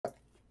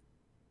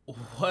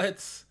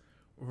What's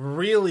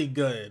really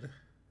good?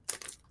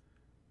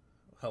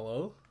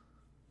 Hello?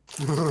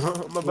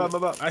 My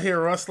bad. I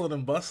hear rustling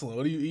and bustling.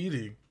 What are you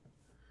eating?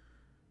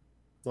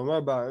 Don't worry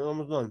about it. It's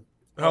almost done.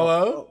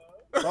 Hello?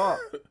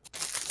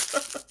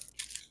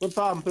 What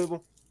problem,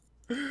 people?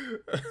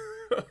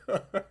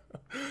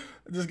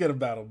 Just get a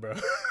battle, bro.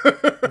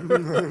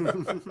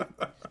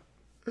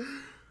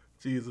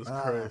 Jesus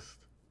Christ.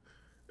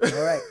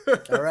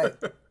 All right.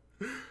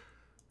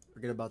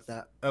 Forget about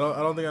that. I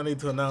don't think I need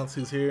to announce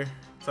who's here.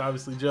 It's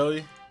obviously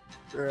Joey.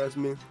 Sure, that's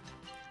me.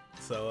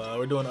 So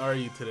we're doing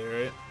RU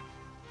today, right?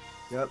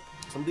 Yep.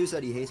 Some dude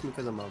said he hates me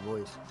because of my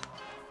voice.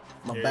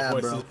 My Your bad,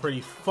 voice bro. is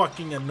pretty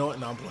fucking annoying.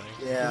 No, I'm playing.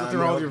 Yeah, What's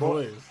wrong with your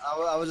voice?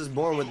 I was just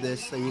born with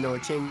this, and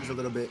it changed a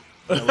little bit.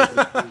 Your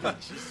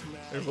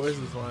voice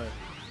is fine.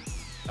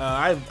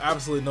 I have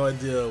absolutely no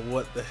idea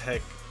what the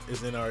heck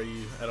is in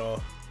RU at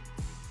all.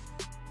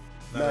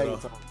 Not at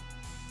all.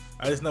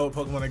 I just know what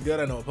Pokemon are good.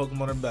 I know what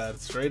Pokemon are bad.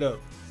 Straight up.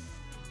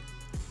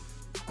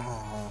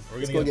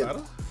 We're gonna get a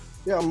battle?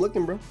 Yeah, I'm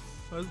looking, bro.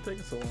 Why is it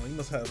taking so long? You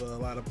must have a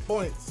lot of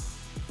points.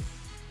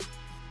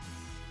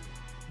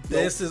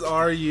 This is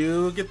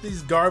RU. Get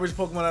these garbage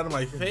Pokemon out of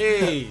my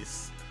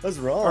face. What's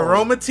wrong?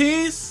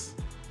 Aromatisse?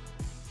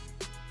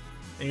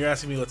 And you're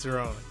asking me what's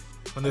wrong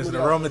when there's an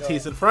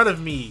Aromatisse in front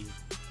of me.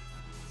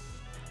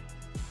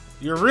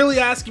 You're really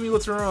asking me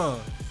what's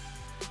wrong.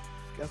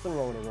 Nothing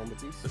wrong with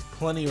Aromatisse. There's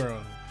plenty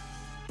wrong.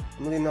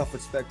 I'm leading off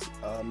with Specs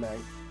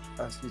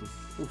excuse me.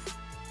 Oof.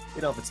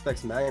 Leading off with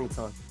Specs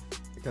Magneton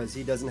because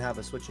he doesn't have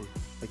a switching.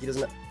 Like he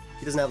doesn't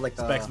have like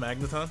Specs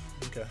Magneton?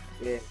 Okay.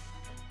 Yeah.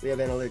 We have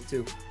Analytic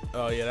too.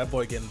 Oh yeah, that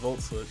boy getting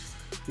Volt switched.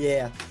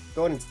 Yeah.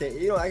 Golden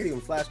State. I could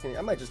even Flash Cannon.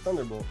 I might just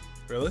Thunderbolt.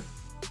 Really?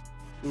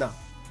 No.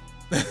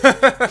 He's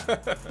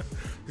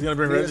gonna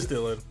bring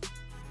Registeel in.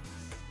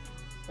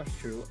 That's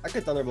true. I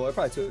could Thunderbolt. I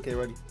probably 2K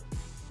already.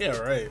 Yeah,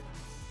 right.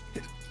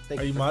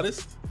 Are you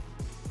modest?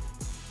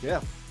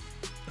 Yeah.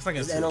 It's not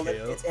gonna It's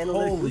KO. it's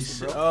analytic Holy boosted,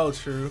 shit. bro. Oh,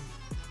 true.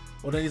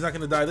 Well, then he's not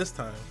gonna die this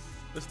time.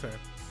 This turn.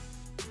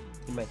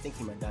 He might think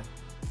he might die.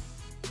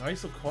 Why are you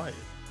so quiet?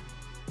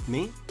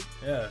 Me?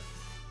 Yeah.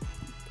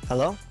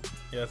 Hello?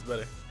 Yeah, that's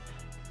better.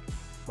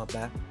 My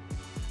bad.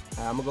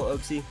 I'm gonna go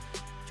Oxy.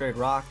 Trade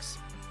rocks.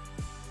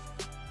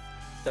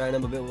 Threaten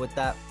him a bit with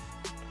that.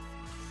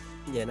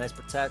 Yeah, nice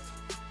protect.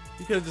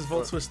 You could have just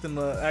Volt switched in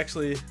the.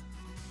 Actually.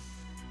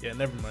 Yeah,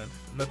 never mind.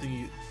 Nothing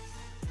you.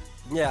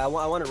 Yeah, I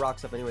wanted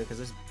rocks up anyway because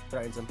this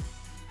threatens him.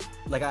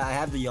 Like I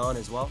have the yawn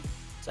as well,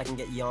 so I can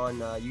get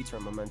yawn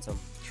U-turn momentum.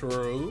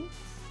 True.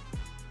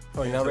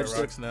 Oh, you know, know,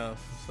 rocks now.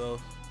 So.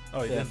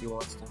 Oh, yeah, if he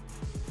wants to.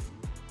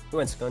 He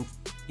went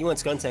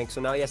Skuntank,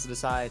 so now he has to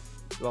decide: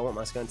 do I want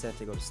my Skuntank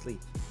to go to sleep,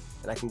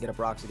 and I can get a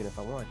Brox again if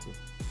I want to.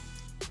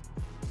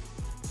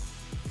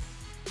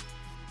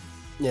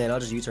 Yeah, and I'll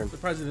just U-turn.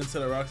 Surprised he didn't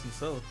set a rocks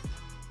himself.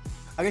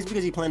 I guess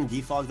because he planned to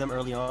defog them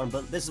early on,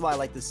 but this is why I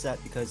like this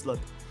set because look,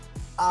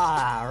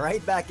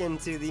 right back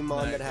into the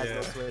Mon that has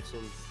no switch.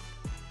 And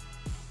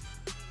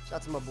shout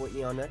out to my boy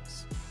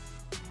Eonex.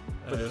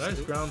 Nice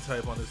ground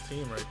type on his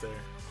team right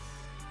there.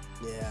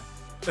 Yeah.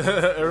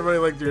 Everybody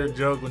liked your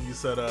joke when you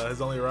said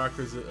his only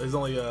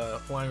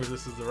flying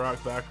resist is the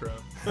rock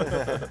background.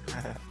 Yeah,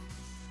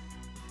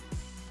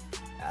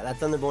 that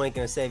Thunderbolt ain't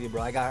gonna save you,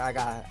 bro. I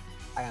got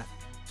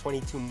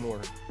 22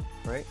 more,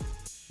 right?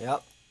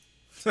 Yep.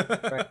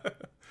 Right.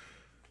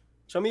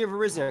 Show me your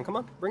Virizion. Come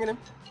on, bring it in.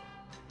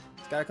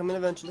 It's gotta come in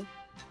eventually.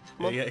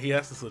 Yeah, he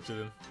has to switch it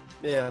in.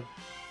 Yeah.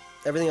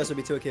 Everything else would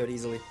be 2KO'd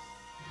easily.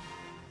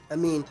 I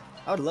mean,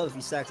 I would love if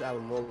he sacks out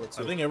in World War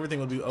II. I think everything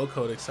would be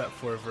O-code except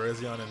for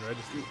Virizion and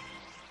Registeel.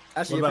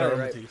 Actually, what about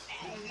you're probably Aromatisse?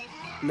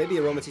 right. Maybe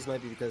Aromatisse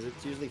might be because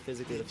it's usually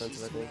physically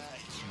defensive, I think.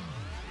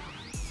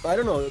 But I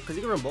don't know, because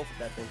you can run both with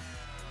that thing.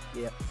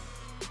 Yeah.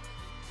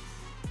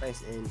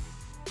 Nice in.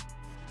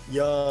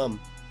 Yum.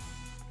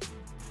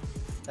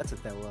 That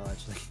took that well,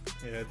 actually.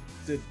 Yeah, it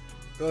did.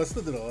 Well, it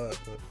still did a lot,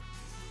 but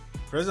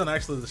Virizion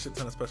actually has a shit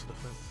ton of special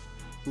defense.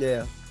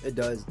 Yeah, it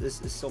does.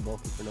 This is so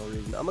bulky for no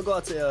reason. I'm gonna go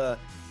out to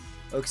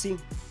Oxy,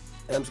 and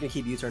I'm just gonna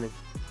keep U-turning.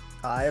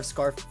 I have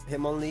Scarf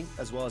Hitmonlee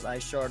as well as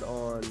Ice Shard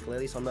on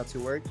Glalie, so I'm not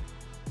too worried.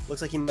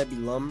 Looks like he might be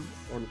Lum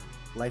or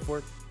Life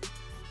Orb.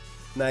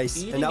 Nice.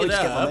 Eating and now we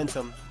just get up.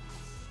 momentum.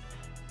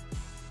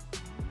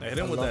 I hit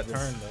him with that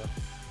turn though.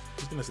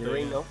 He's gonna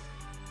stay in. No?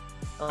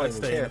 I'd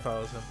stay in if I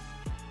was him.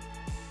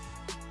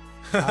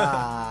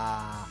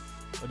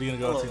 What are you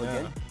gonna go to now?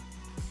 Again.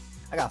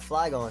 I got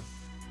Flag on,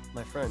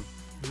 my friend.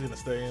 He's gonna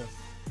stay in.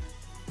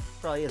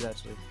 Probably is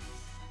actually.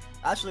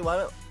 Actually, why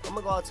don't I'm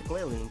gonna go out to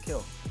Glalie and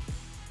kill.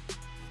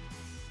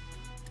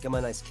 Get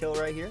my nice kill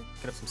right here.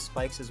 Get up some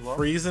spikes as well.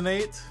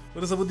 Freezinate?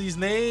 What is up with these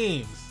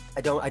names?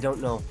 I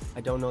don't know.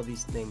 I don't know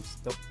these names.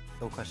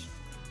 Don't question.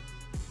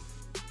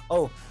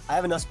 Oh, I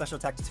have enough special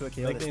attack to 2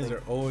 KO. Nicknames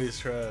are always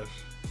trash.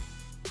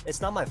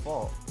 It's not my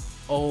fault.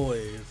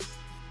 Always.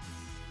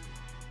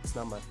 It's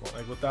not my fault.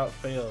 Like without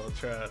fail,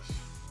 trash.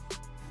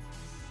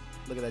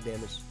 Look at that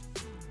damage.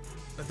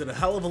 That did a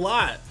hell of a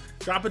lot.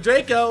 Drop a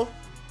Draco.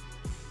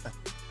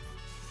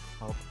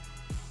 Oh.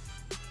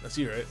 That's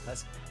you, right?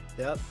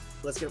 Yep.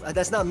 Let's get.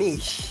 That's not me.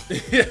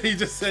 Yeah, he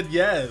just said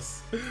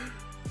yes.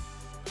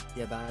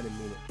 Yeah, but I didn't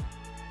mean it.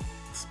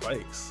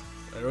 Spikes.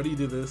 Alright, what do you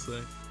do this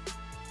thing?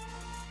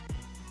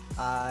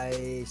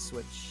 I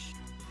switch.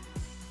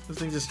 This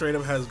thing just straight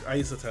up has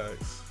ice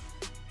attacks.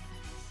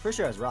 Pretty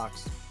sure it has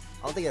rocks.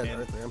 I don't think it has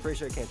And- earthquake. I'm pretty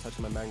sure it can't touch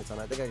my magneton.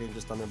 I think I can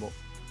just thunderbolt.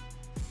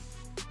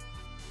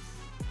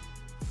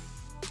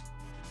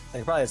 I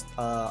think it probably has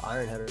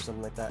iron head or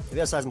something like that. If it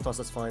has seismic toss,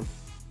 that's fine.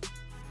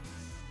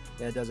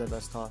 Yeah, it does have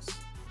S toss.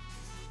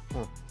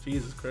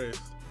 Jesus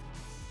Christ.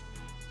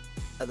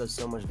 That does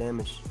so much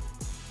damage.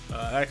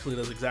 Actually,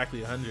 does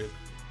exactly 100.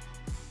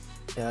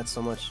 Yeah, that's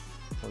so much.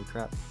 Holy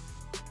crap.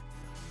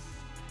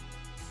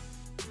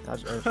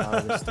 Dodge earth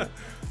power this thing.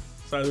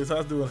 Sorry, this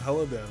house doing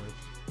hella damage.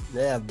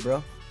 Yeah, bro.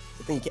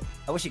 I think you can.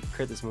 I wish you could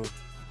crit this move.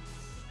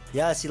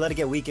 Yes, he let it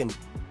get weakened.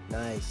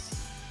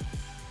 Nice.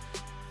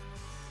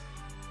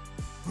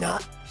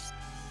 Not.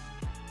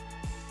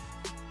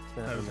 I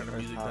have to turn the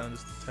music down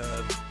just a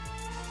tad.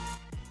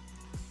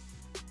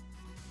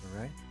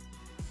 Alright.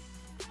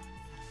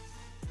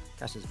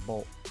 Gosh, this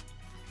bolt.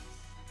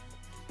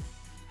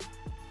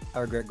 I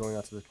regret going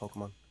out to this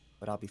Pokemon,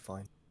 but I'll be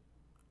fine.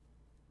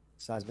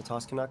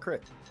 Seismitoss cannot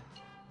crit.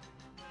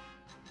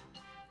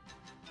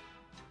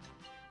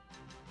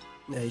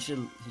 Yeah, he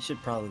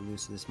should probably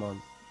lose to this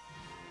mon.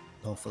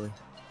 Hopefully.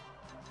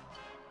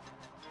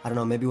 I don't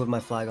know, maybe with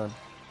my flag on.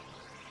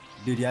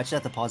 Dude, you actually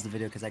have to pause the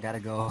video because I gotta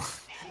go.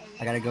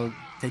 I gotta go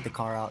take the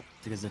car out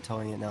because they're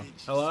towing it now.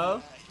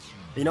 Hello?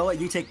 You know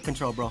what? You take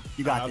control, bro.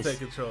 You got this. I'll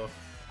take control.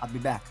 I'll be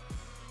back.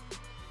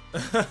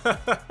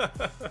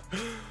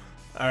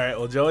 Alright,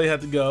 well, Joey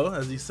had to go,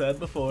 as he said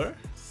before.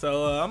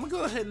 So, I'm gonna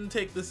go ahead and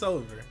take this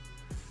over.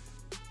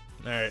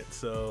 Alright,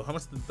 so, how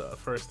much did the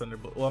first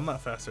Thunderbolt? Well, I'm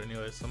not faster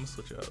anyway, so I'm gonna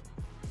switch up.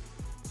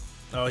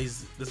 Oh,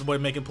 this boy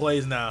making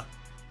plays now.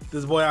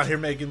 This boy out here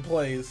making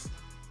plays.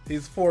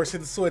 He's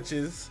forcing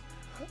switches.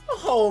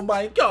 Oh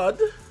my god.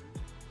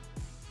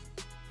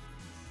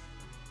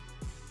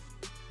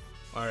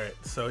 Alright,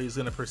 so he's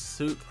gonna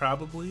Pursuit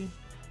probably.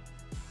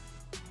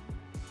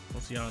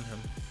 What's he on him?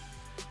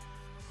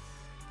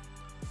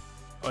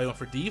 Oh, he went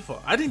for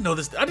default. I didn't know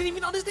this. I didn't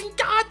even know this thing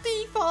got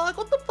default.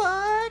 What the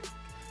fuck?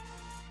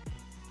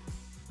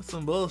 That's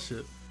some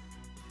bullshit.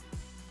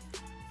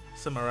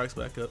 Set my rocks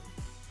back up.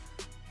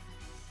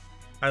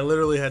 I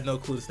literally had no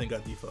clue this thing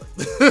got default.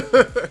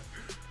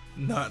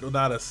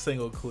 Not a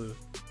single clue.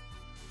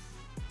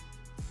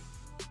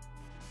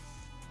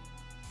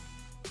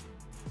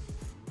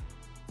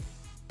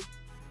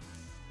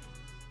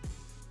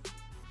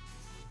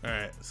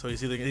 Alright, so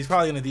he's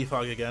probably gonna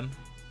defog again.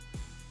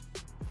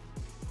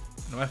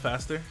 Am I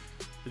faster?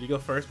 Did he go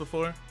first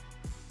before?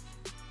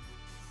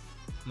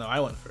 No, I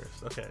went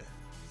first. Okay.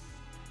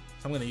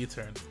 So I'm gonna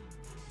U-turn.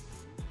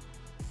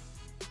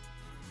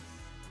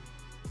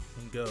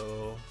 And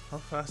go. How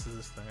fast is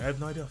this thing? I have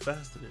no idea how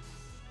fast it is.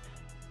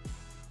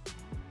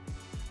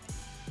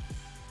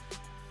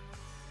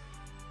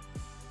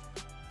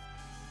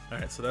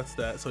 Alright, so that's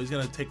that. So he's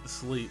gonna take the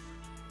sleep.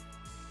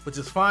 Which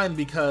is fine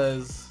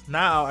because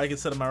now I can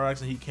set up my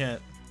rocks and he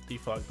can't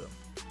defog them.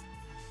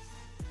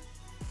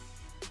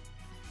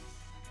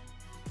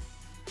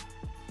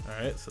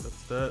 Alright, so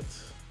that's that.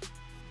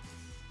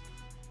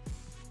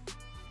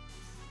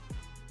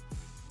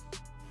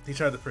 He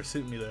tried to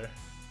Pursuit me there.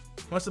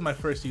 How much did my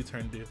first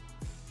U-turn do?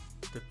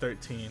 Did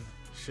 13.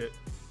 Shit.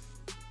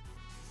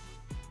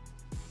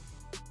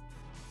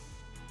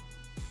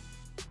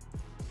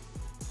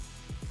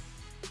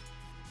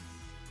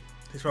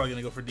 He's probably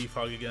gonna go for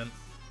defog again.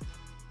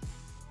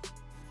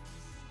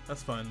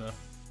 That's fine though.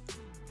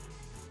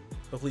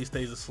 Hopefully he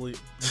stays asleep.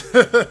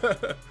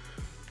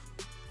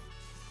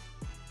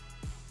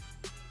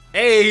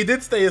 Hey, he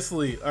did stay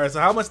asleep. Alright, so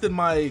how much did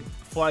my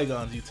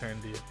Flygon's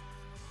U-turn do?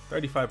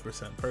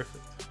 35%.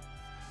 Perfect.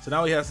 So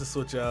now he has to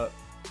switch out.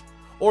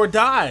 Or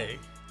die!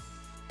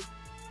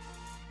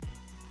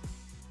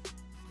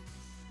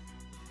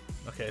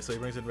 Okay, so he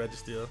brings in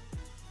Registeel.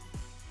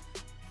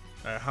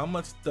 Alright, how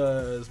much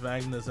does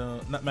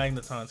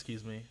Magneton,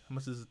 excuse me. How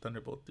much does the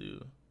Thunderbolt do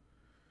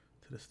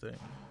to this thing?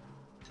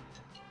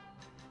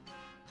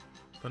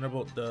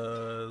 Thunderbolt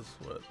does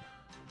what?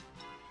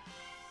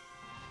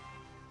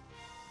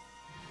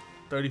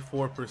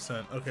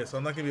 34%. Okay, so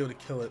I'm not gonna be able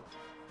to kill it.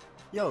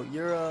 Yo,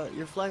 your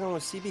Flagon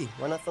was CB.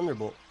 Why not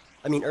Thunderbolt?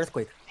 I mean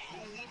Earthquake.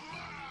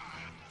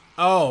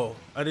 Oh,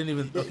 I didn't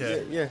even.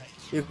 Okay. Yeah.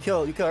 You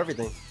kill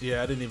everything.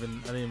 Yeah, I didn't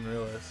even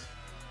realize.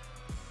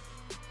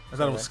 I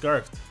thought it was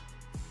Scarfed.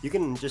 You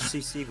can just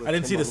CC with I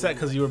didn't see the set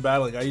because you were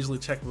battling. I usually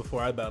check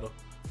before I battle.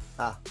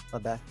 Ah, my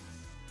bad.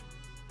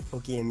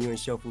 Pokemon, you and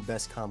Shofu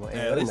best combo. Hey,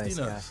 Yeah, what at a least nice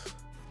he guy. knows.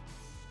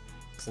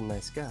 That's a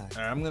nice guy. Alright,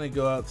 I'm gonna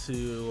go out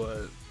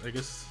to I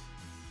guess.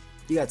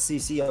 You got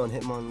CC on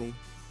Hitmonlee.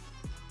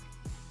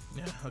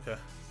 Yeah. Okay.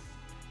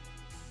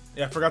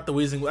 Yeah, I forgot the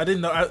Weezing. I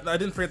didn't know. I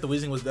didn't forget the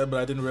Weezing was dead, but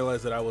I didn't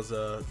realize that I was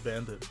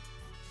banded.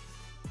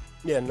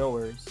 Yeah, no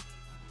worries.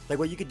 Like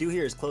what you could do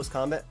here is close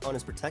combat on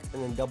his Protect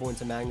and then double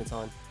into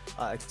Magneton,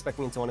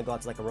 expecting him to want to go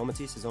out to like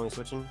Aromatisse, is only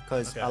switching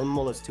because Okay.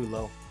 Alamola's too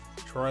low.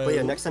 Try. But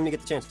yeah, next time you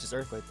get the chance, just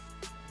Earthquake.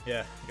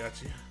 Yeah,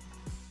 got you.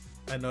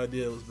 I had no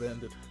idea it was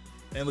banded.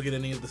 And look at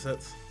any of the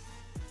sets.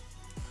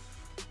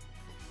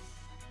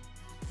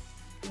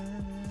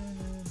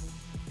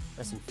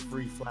 That's some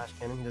free flash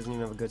cannon. He doesn't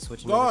even have a good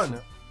switch. Gone.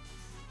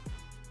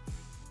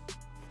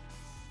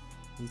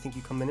 You think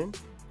you coming in?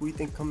 Who you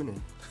think coming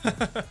in? He's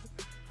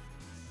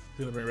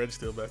gonna bring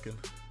Registeel back in. You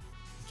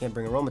can't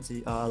bring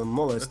Aromatisse.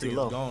 Mola is too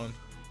low. Gone.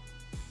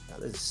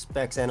 This is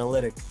Specs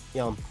Analytic.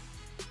 Yum.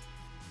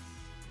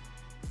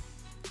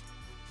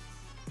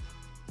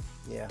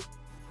 Yeah.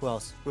 Who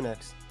else? Who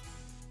next?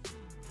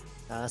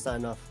 Nah, that's not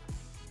enough.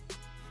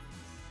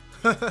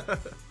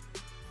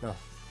 No.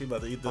 He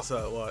about to eat this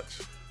out.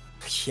 Watch.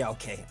 Yeah,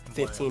 okay.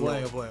 15.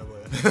 Playing. Call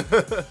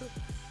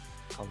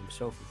him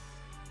Shofu.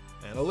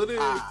 Analytic.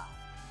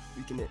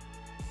 Weaken it.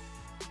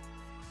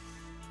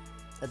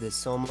 That did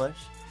so much.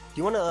 Do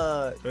you want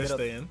to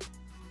Stay in.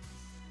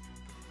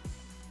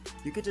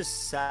 You could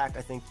just sack,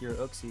 I think, your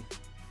Uxie,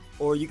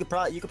 or you could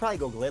probably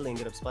go Glalie and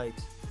get up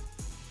spikes.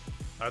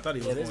 I thought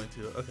he was going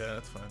to. Okay,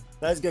 that's fine.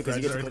 That's good because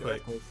you get to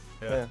Earthquake. click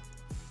Yeah. Yeah.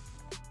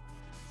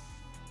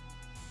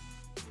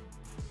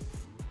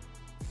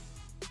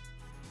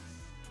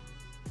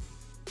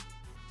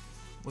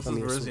 What's his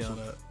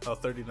Virizion at? Oh,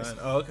 39.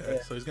 Oh, okay.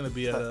 Yeah. So he's gonna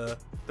be at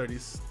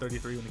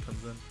 33 when he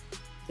comes in.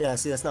 Yeah.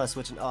 See, that's not a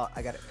switching. Oh,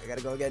 I gotta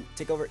go again.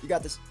 Take over. You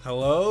got this.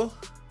 Hello.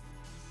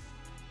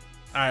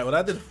 All right. Well,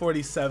 I did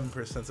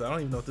 47%, so I don't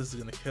even know if this is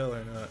gonna kill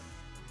or not.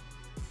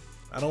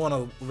 I don't want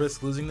to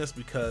risk losing this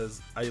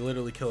because I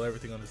literally kill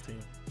everything on this team.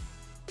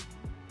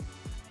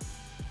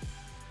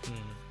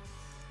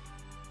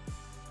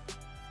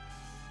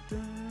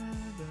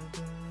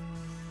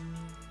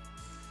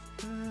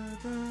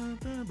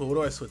 But what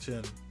do I switch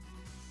in?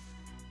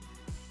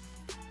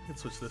 I can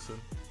switch this in.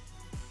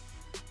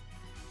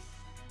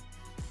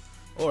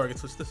 Or I can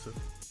switch this in.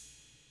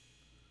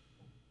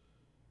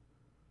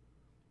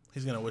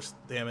 He's gonna wish,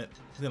 damn it.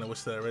 He's gonna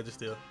wish that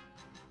Registeel.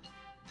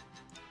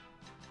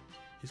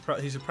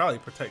 He should probably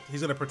protect. He's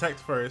gonna protect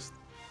first.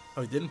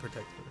 Oh, he didn't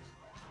protect first.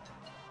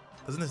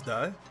 Doesn't this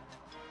die?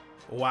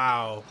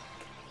 Wow.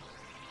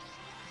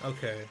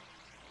 Okay.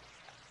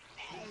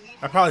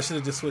 I probably should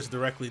have just switched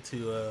directly to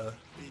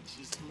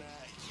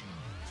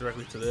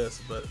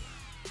this, but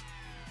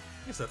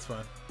I guess that's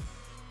fine.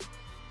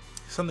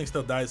 Something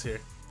still dies here.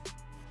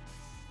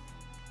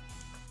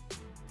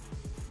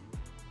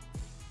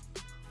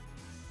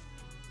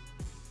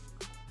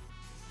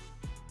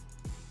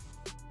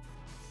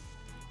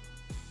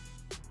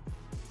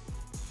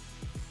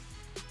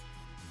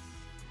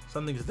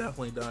 Something's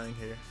definitely dying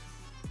here.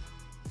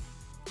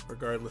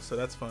 Regardless, so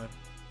that's fine.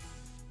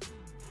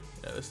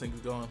 Yeah, this thing's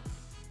gone.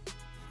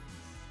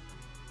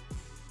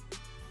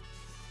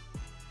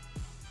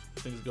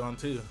 This thing's gone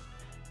too.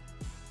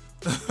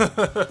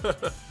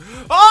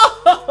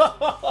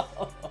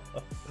 Oh!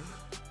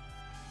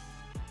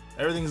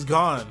 Everything's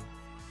gone.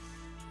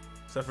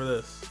 Except for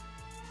this.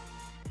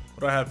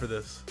 What do I have for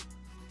this?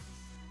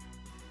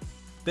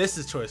 This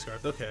is choice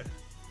cards, okay.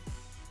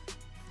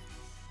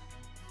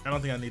 I don't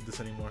think I need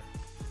this anymore.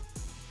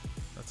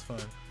 That's fine.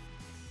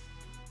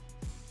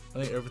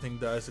 I think everything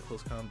dies to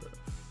close combat.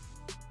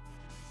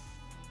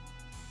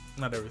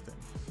 Not everything.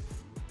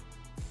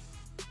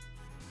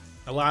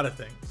 A lot of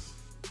things.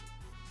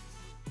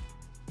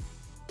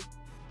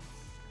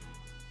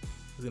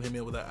 He's gonna hit me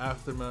up with that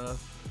Aftermath.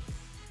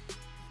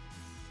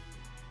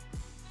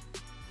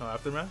 Oh,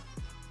 Aftermath?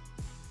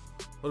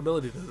 What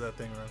ability does that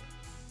thing run?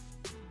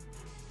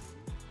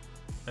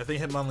 I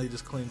think Hitmonlee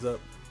just cleans up.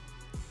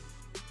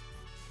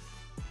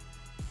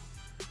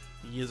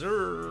 Yes,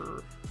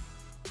 sir.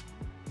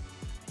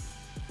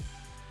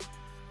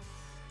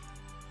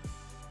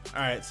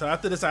 Alright, so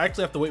after this, I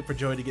actually have to wait for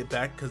Joey to get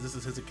back because this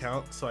is his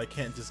account, so I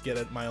can't just get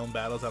at my own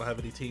battles. I don't have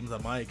any teams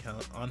on my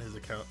account, on his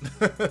account.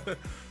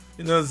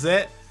 You know what's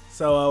it?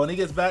 So when he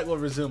gets back, we'll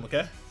resume,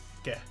 okay?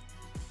 Okay.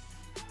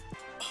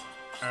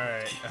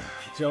 Alright,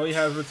 Joey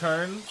has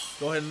returned.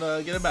 Go ahead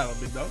and get a battle,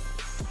 big dog.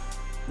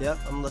 Yep,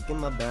 I'm looking.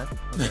 My bad.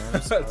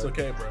 It's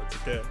okay, bro. It's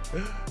okay.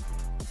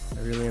 I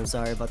really am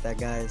sorry about that,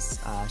 guys.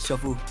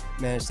 Shofu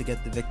managed to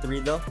get the victory,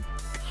 though.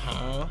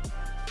 Huh?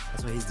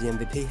 That's why he's the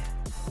MVP.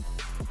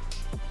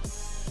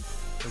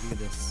 Look at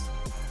this.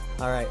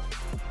 Alright.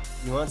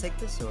 You want to take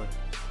this, or?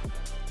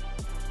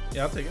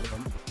 Yeah, I'll take it.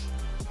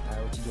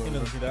 Alright, what you doing? It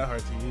doesn't be that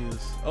hard to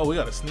use. Oh, we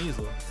got a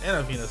Sneasel, and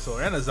a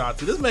Venusaur, and a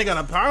Zatu. This man got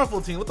a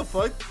powerful team. What the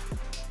fuck?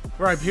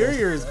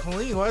 Rhyperior is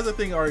clean. Why is that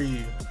thing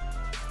RE?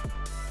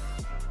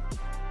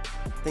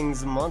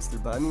 Thing's a monster,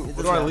 but I mean...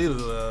 What do I lead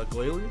with?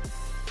 Glalie?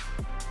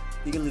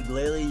 You can lead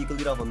Glalie, you can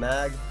lead off a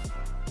Mag.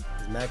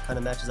 Because Mag kind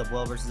of matches up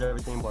well versus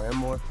everything, bar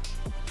Emor.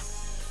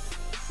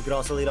 You could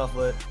also lead off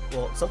with,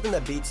 well, something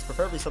that beats,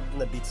 preferably something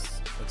that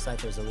beats like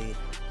Scyther as a lead.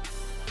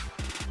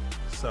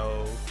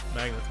 So,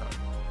 Magneton.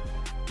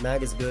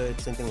 Mag is good,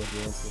 same thing with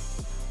Yancey.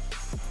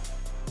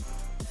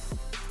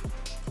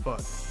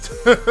 Fuck.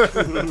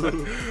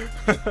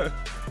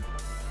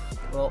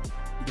 Well,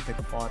 you can pick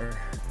a fodder.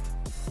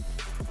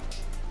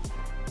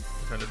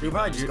 You're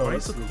probably just going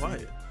so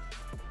quiet.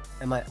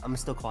 I'm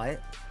still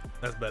quiet?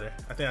 That's better.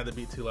 I think I had the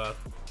beat too loud.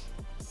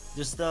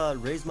 Just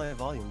raise my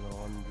volume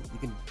though. You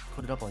can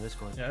put it up on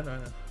Discord. Yeah, I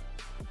know.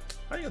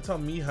 How you gonna tell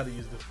me how to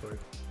use Discord?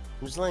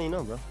 I'm just letting you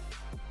know, bro.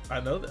 I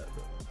know that,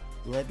 bro.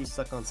 You might be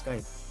stuck on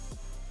Skype.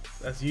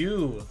 That's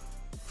you.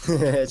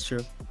 It's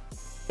true.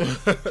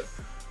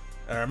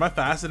 Am I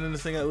faster than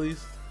this thing at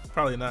least?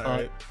 Probably not,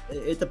 right?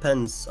 It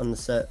depends on the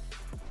set.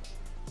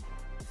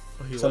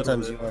 Oh,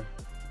 sometimes you are.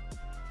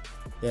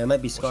 Yeah, it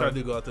might be Scar. What should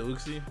I do? Go out to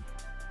Uxie?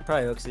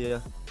 Probably Uxie, yeah.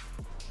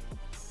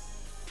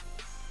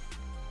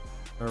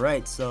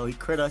 Alright, so he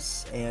crit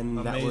us, and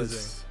amazing. That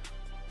was...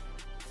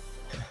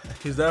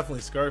 He's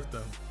definitely scarfed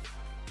them.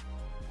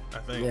 I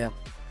think. Yeah.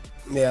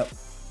 Yeah.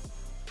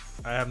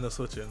 I have no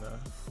switch in now.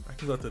 I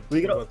can go to...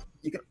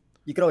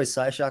 You could always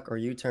side shock or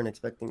U-turn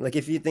expecting. Like,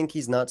 if you think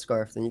he's not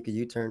scarfed, then you could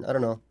U-turn. I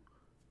don't know.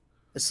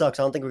 It sucks.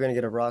 I don't think we're going to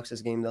get a Rocks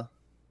this game, though.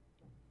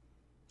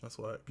 That's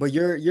why. But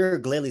your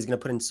Glalie going to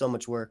put in so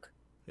much work.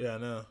 Yeah, I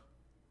know.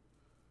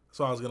 That's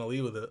why I was going to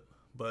leave with it.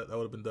 But that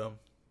would have been dumb.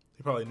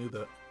 He probably knew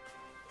that.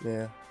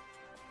 Yeah.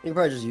 You can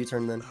probably just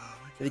U-turn then. Oh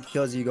if he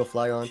kills you, you go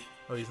fly on.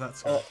 Oh, he's not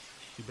scarfed.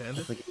 He banned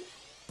it? I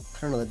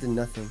don't know. That did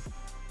nothing.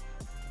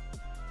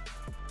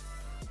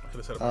 I could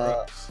have set up my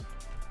Rocks.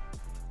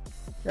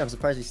 Yeah, I'm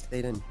surprised he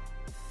stayed in.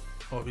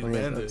 Oh, if he's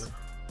banded.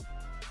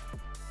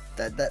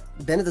 That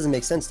banded doesn't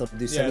make sense though to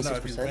do 76%. Yeah, no,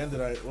 if he's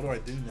banded, what do I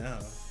do now?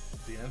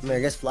 I mean, I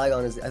guess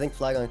Flagon is. I think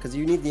Flagon, because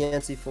you need the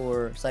Ansi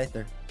for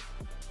Scyther.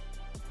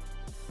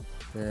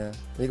 Yeah,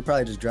 you could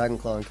probably just Dragon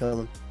Claw and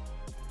kill him.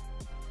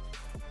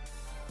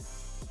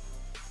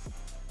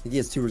 He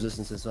has 2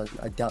 resistances, so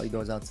I doubt he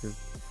goes out 2.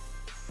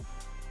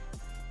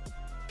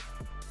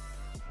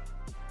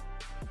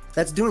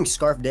 That's doing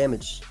scarf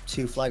damage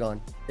to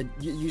Flagon. It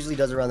usually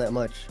does around that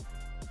much.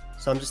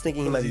 So I'm just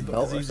thinking he might be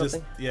belt or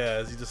something.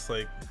 Is he just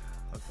like...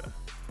 Okay.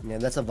 Yeah,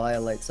 that's a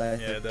Violite side.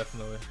 Yeah,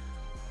 definitely.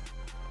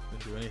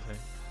 Didn't do anything.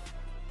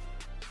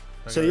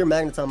 So your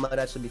Magneton might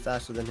actually be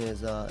faster than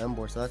his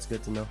Emboar, so that's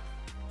good to know.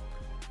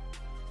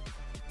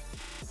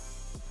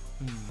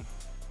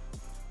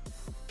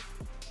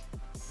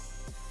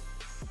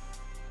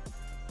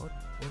 What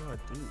do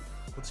I do?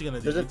 What's he gonna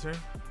do? U-turn?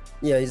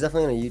 Yeah, he's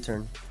definitely gonna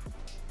U-turn.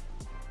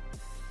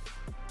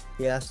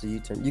 He has to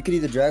U-turn. You could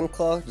either Dragon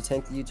Claw to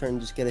tank the U-turn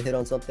and just get a hit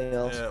on something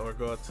else. Yeah, or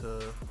go out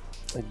to...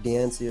 like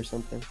Dancy or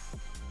something.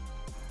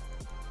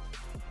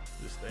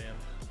 Just stay in.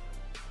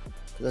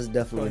 That's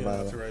definitely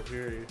violent. Right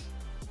here.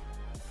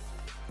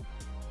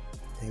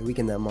 Hey,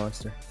 weaken that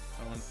monster.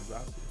 I want to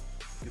about to.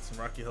 Get some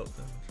Rocky help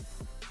damage.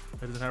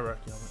 It doesn't have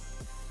Rocky on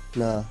it.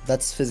 Nah,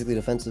 that's physically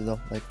defensive though,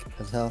 like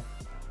as hell.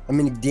 I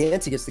mean,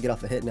 Dancy gets to get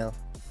off a hit now.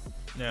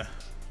 Yeah.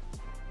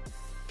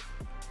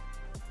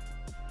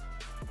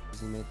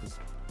 Does he make this?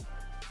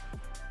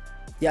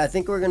 Yeah, I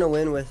think we're gonna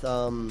win with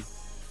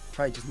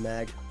probably just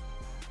Mag.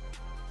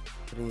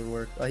 Putting in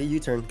work. Oh, he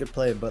U-turn, good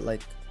play, but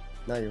like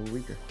now you're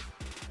weaker.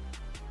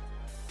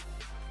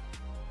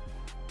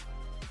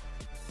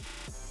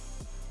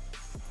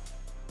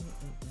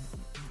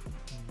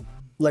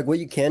 Like what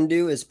you can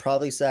do is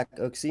probably sack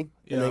Uxie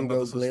and then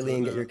go Glalie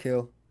and get your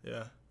kill.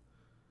 Yeah.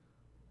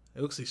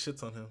 Uxie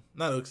shits on him.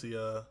 Not Uxie,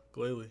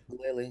 Glalie.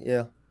 Glalie,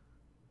 yeah.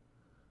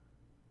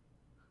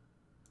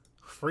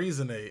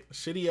 Freezenate.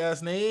 Shitty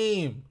ass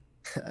name.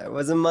 It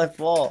wasn't my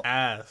fault.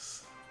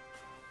 Ass.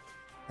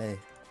 Hey,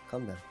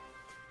 calm down.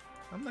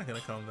 I'm not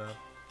gonna calm down.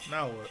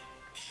 Now what?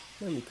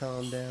 Let me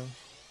calm down.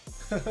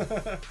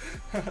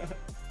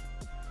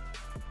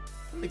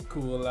 Let me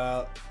cool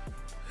out.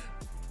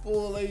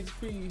 Full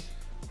HP.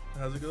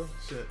 How's it go?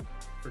 Shit.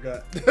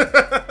 Forgot.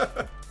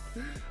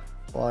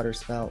 Water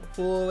spout.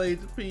 Full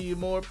HP,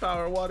 more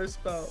power, water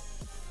spout.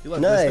 You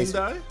let this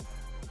thing die?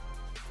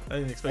 I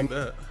didn't expect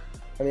that.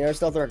 I mean, our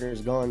stealth record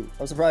is gone.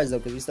 I'm surprised though,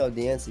 because we still have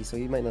Dancy, so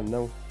you might not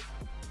know.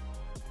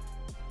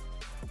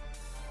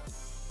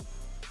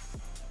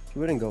 He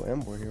wouldn't go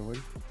Emboar here, would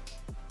he?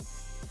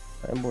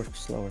 Emboar's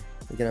slower.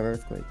 We can have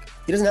Earthquake.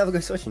 He doesn't have a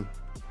good switching.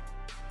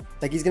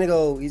 Like he's gonna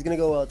go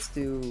out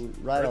to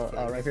right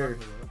here.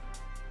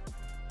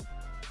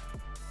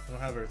 I don't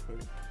have Earthquake.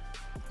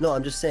 No,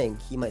 I'm just saying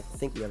he might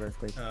think we have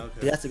Earthquake. Oh,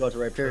 okay. He has to go to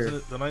right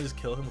here. Don't I just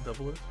kill him with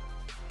double it?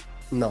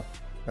 No.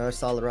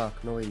 Solid rock.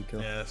 No way you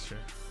kill. Yeah, that's true.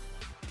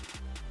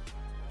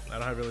 I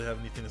don't really have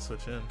anything to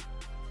switch in. You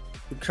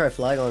could try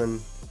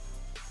Flagon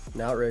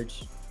and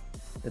Outrage.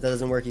 If that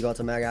doesn't work, you go out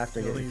to Mag after.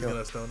 You don't think he's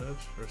gonna Stone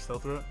Edge or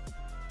Stealth Rock?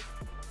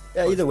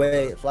 Yeah, either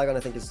way, Flagon I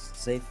think is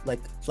safe. Like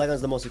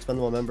Flagon's the most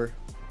expendable member.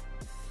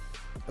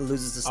 It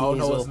loses to Sneasel. Oh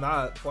no, it's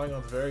not.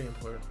 Flagon's very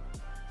important.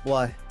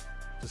 Why?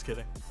 Just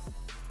kidding.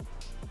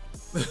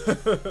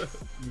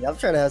 Yeah, I'm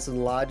trying to have some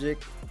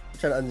logic. I'm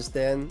trying to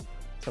understand.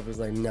 Something's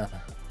like, nah.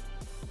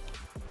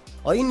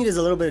 All you need is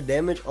a little bit of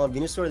damage on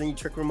Venusaur, then you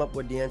trick room up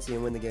with Dancy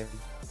and win the game.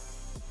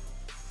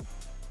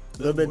 A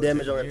little bit of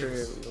damage on right here.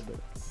 A little bit.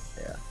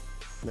 Yeah,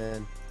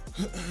 man.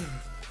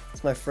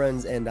 It's my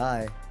friends and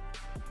I.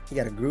 You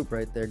got a group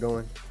right there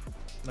going.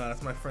 No,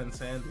 that's my friend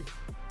Sandy.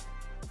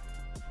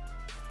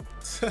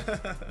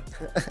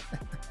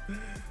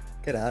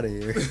 Get out of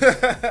here.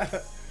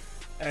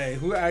 Hey,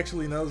 who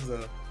actually knows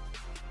though?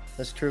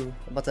 That's true.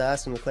 I'm about to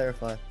ask him to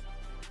clarify.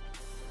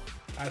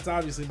 It's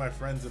obviously my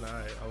friends and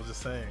I. I was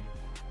just saying.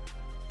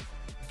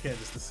 You can't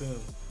just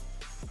assume.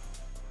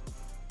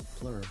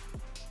 Plural.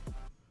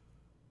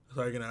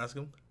 So are you gonna ask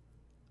him?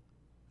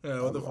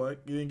 Yeah, what the fuck?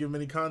 You didn't give him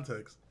any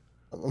context.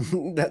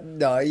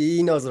 No,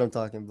 he knows what I'm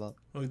talking about.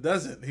 Well, he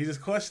doesn't. He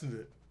just questioned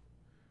it.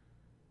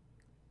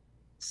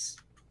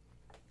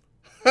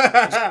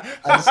 I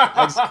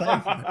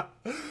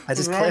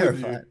just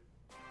clarified.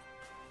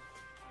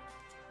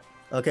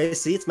 Okay,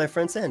 see, it's my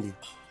friend Sandy.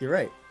 You're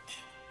right.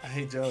 I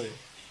hate Joey.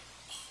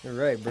 You're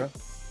right, bro.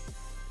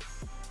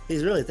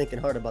 He's really thinking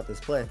hard about this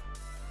play.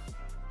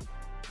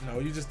 No,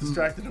 you just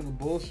distracted him with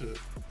bullshit.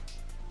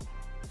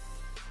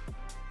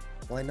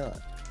 Why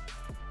not?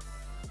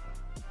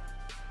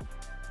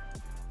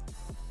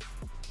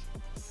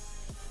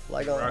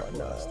 Like, oh,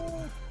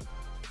 no.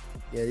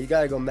 Yeah, you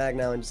gotta go mag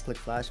now and just click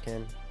flash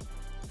cannon.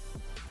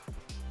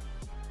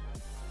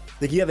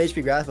 Like, you have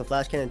HP graph, but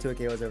flash cannon 2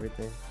 KOs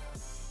everything.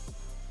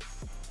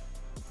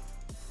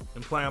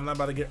 Imply I'm not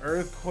about to get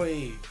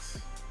earthquaked.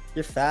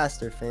 You're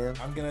faster, fam.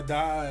 I'm gonna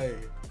die.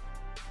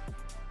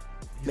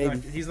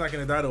 He's not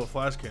gonna die to a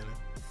flash cannon.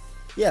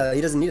 Yeah,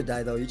 he doesn't need to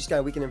die though. You just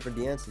gotta weaken him for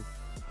Deancey.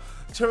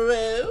 True.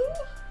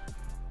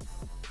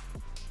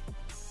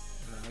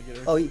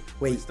 Oh,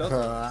 wait.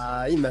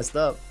 He messed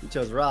up. He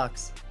chose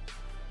rocks.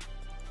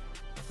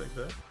 I'll take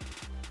that.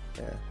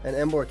 Yeah, and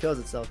Embor kills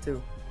itself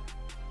too.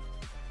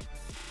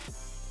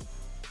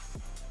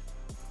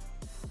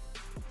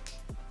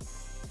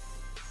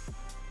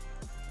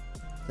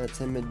 Is that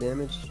 10 mid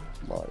damage?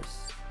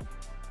 Mars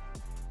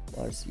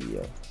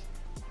CEO.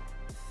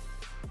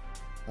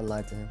 I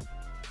lied to him.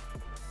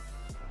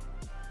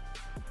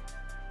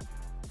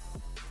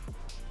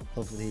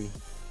 Hopefully he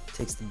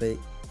takes the bait.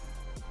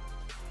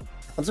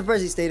 I'm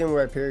surprised he stayed in the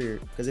right period,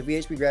 because if we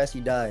HP grass,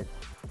 he died.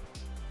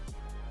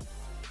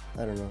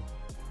 I don't know.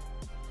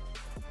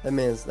 That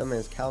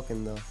man's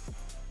calcing though.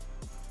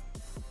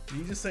 Did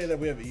you just say that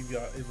we have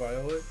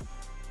Violet?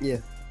 Yeah.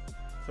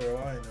 So we're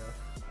lying now.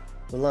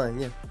 We're lying,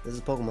 yeah. This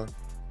is Pokemon.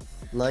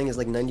 Lying is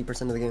like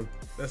 90% of the game.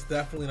 That's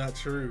definitely not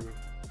true.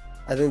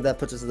 I think that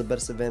puts us at the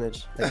best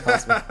advantage like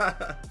possible.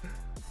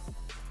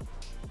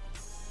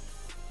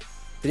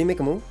 Did he make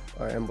a move?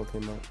 Or Embo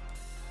came out.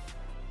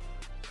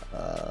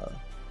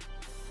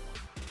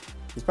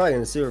 He's probably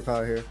gonna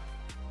superpower here.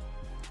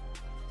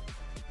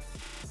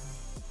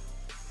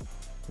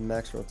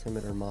 Max roll,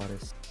 timid, or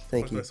modest.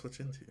 Thank you. What do I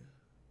switch into?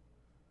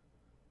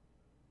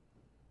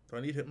 Do I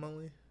need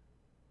Hitmonlee?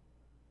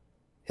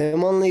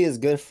 Hitmonlee is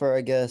good for,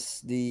 I guess,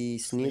 the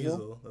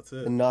Sneasel. That's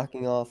it. And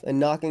knocking off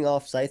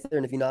Scyther.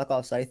 And if you knock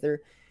off Scyther,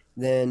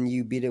 then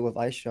you beat it with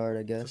Ice Shard,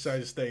 I guess. So should I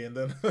just stay in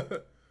then?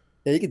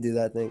 Yeah, you could do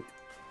that, I think.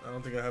 I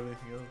don't think I have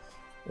anything else.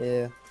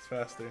 Yeah. It's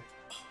faster.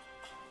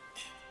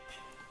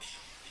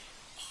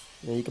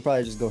 Yeah, you could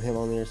probably just go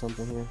Hitmonlee or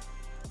something here.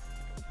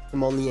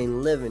 Hitmonlee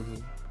ain't living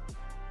here.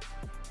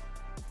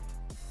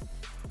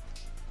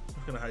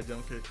 I'm gonna high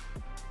jump kick.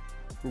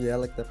 Yeah, I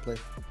like that play.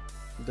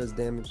 It does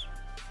damage.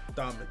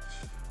 Damage.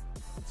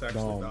 It's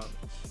actually damage.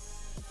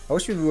 I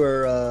wish we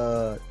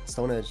were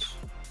Stone Edge.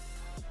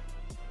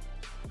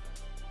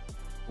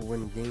 We'll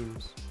win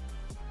games.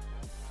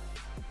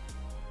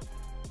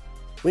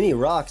 We need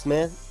rocks,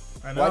 man.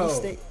 I know.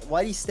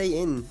 Why do you stay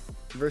in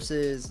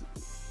versus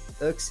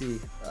Uxie?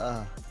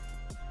 That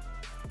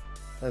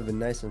would have been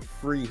nice and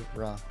free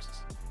rocks.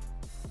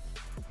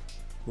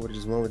 Would have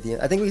just went with the.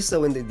 I think we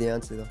still win the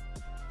Deancey though.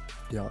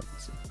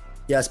 Deancey.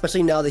 Yeah,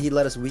 especially now that he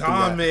let us weaken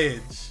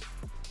damage.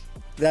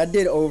 That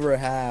did over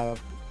half.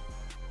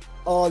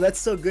 Oh, that's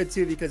so good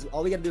too because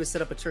all we gotta do is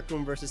set up a Trick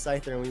Room versus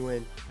Scyther and we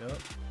win. Yep.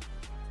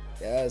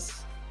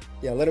 Yes.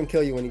 Yeah, let him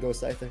kill you when he goes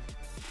Scyther.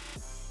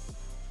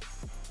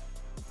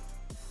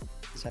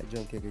 Just high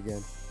jump kick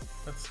again.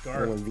 That's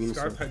Scarf.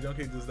 Scarf high jump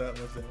kick does that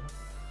much damage.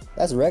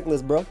 That's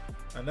reckless, bro.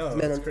 I know.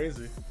 That's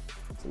crazy.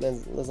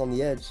 This man's on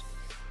the edge.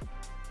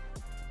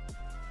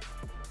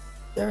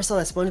 You ever saw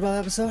that SpongeBob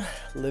episode?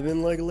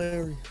 Living like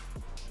Larry.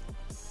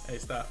 Hey,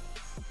 stop.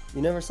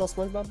 You never saw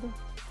SpongeBob, bro?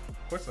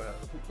 Of course I have.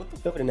 What the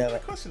fuck?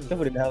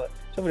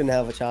 Shofu didn't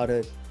have a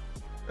childhood.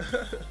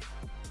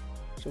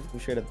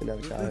 Shofu straight up didn't have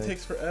a childhood. It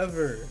takes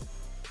forever.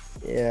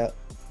 Yeah.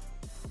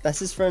 That's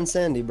his friend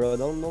Sandy, bro.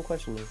 Don't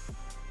question me.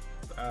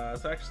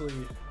 It's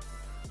actually...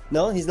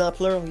 No, he's not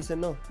plural. He said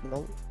no.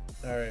 No.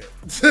 Alright.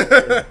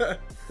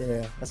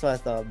 Yeah, that's what I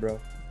thought, bro.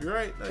 You're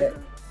right. No,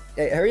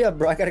 hey, hurry up,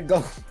 bro. I gotta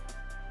go.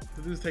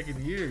 This is taking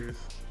years.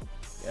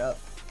 Yep.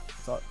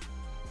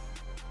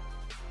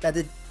 That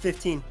did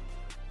 15.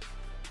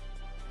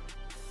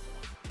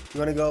 You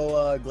wanna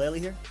go Glalie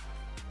here?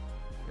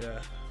 Yeah.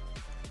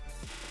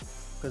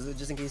 Because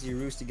just in case you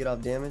roost to get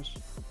off damage.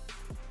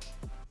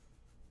 I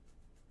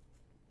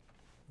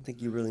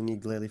think you really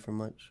need Glalie for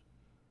much.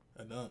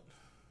 I don't.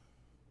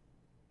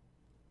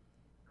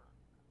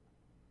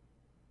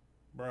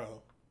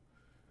 Bro.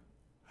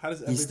 How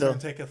does every turn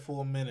take a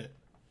full minute?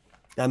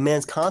 That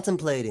man's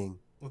contemplating.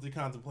 What's he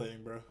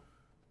contemplating, bro?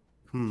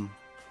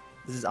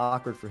 This is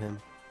awkward for him.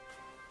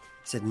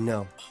 He said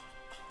no.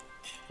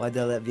 Why'd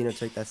they let Vino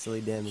take that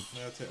silly damage?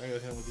 I gotta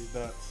hit him with these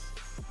dots.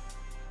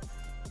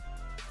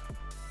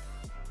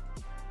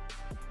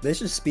 They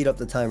should speed up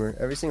the timer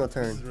every single This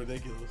turn. is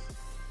ridiculous.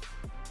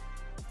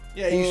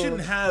 Yeah, you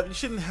shouldn't have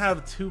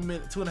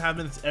 2.5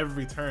 minutes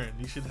every turn.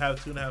 You should have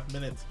 2.5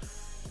 minutes,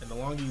 and the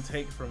longer you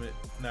take from it,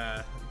 nah,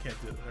 you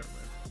can't do it. Never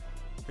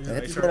mind.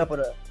 Yeah, he's up with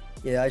a,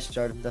 yeah, I should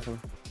start him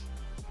definitely.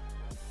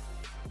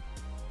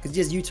 Cause he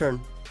has U-turn.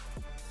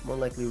 More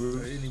likely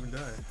Rouge. He didn't even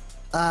die.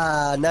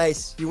 Ah,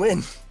 nice. You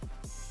win.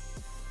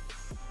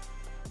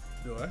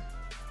 Do I?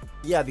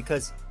 Yeah,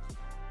 because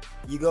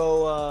you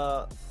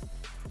go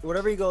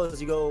whatever he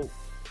goes, you go.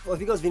 Well, if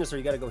he goes Venusaur,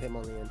 you gotta go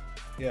Hitmonlee in.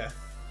 Yeah.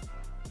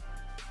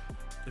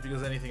 If he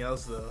goes anything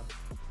else, though.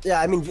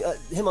 Yeah, I mean,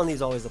 Hitmonlee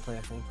is always the play,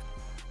 I think.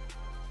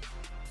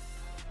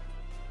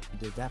 You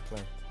did that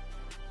play.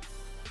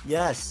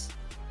 Yes.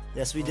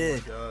 Yes, we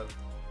did. Oh my god.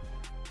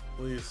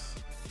 Please.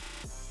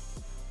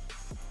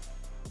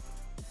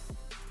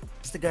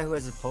 Is this the guy who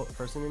has a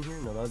person in here?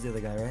 No, that was the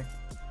other guy, right?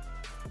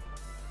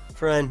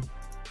 Friend,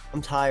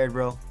 I'm tired,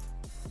 bro.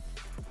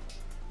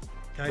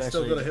 Can I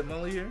still go to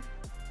Hitmonlee here?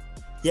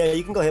 Yeah,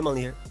 you can go Hitmonlee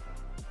here.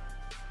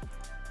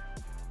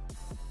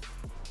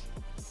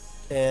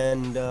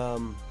 And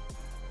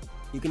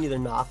you can either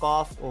knock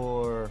off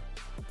or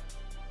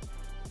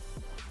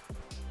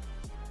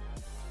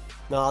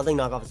no, I think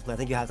knock off is the play. I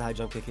think you have to high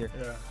jump kick here.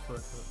 Yeah.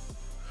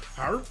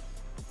 How?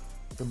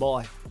 Good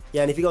boy.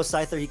 Yeah, and if you go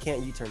Scyther, he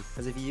can't U-turn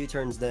because if he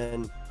U-turns,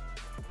 then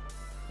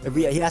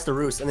he has to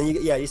roost, and then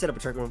you set up a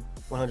trick room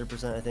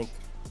 100%. I think.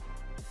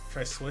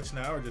 Try switch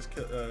now or just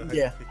kill?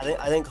 Yeah,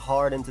 I think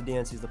hard into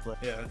DNC is the play.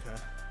 Yeah.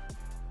 Okay.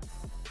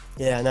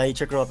 Yeah, now you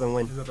trick room up and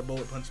win. He's got the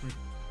bullet punch me.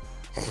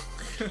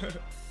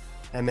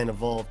 That man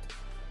evolved.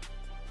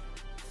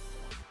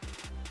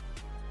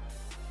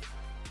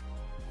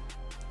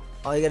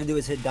 All you gotta do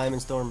is hit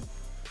Diamond Storm.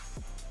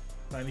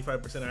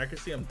 95%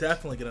 accuracy. I'm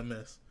definitely gonna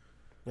miss.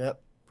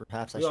 Yep.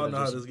 Perhaps we all know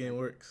how this game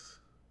works.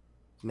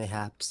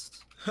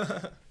 Mayhaps.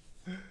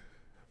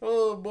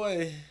 Oh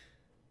boy.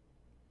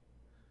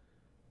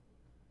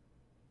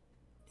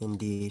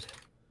 Indeed.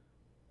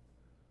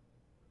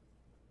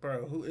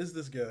 Bro, who is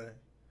this guy?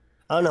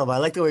 I don't know, but I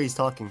like the way he's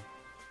talking.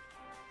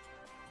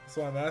 That's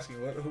why I'm asking.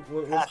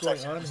 What's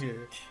going on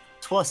here?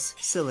 Twas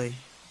silly.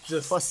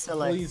 Just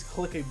please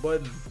click a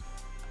button.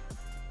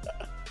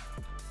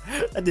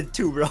 I did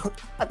 2, bro.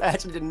 I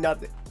actually did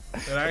nothing.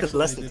 It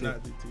actually did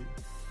not do 2.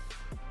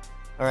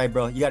 All right,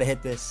 bro. You gotta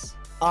hit this.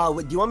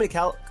 Do you want me to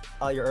count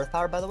your Earth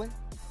Power, by the way?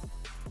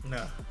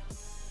 Nah.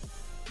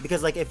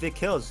 Because like if it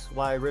kills,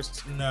 why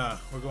risk? Nah,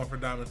 we're going for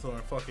Diamond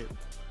Thorn. Fuck it.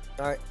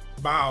 All right.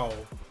 Bow.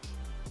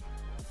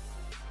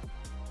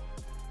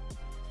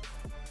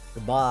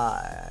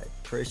 Goodbye.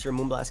 Pretty sure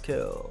Moonblast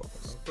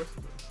kills. Of course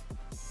it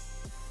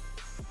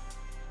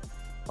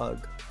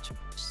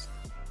does.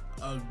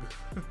 Ugh.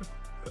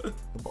 Ugh.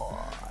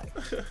 Goodbye.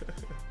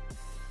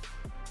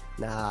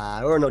 Nah,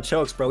 there were no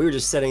chokes, bro. We were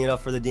just setting it up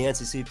for the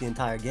DNC sweep the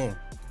entire game.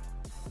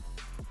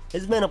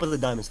 His man up with the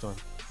Diamond Storm.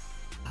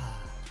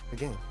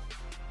 Again.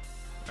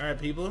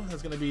 Alright, people.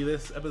 That's going to be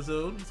this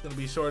episode. It's going to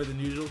be shorter than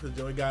usual because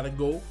Joey got to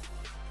go.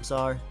 I'm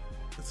sorry.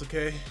 It's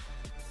okay.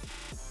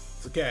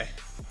 It's okay.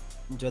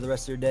 Enjoy the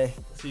rest of your day.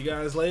 See you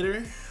guys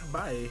later.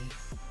 Bye.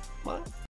 Bye.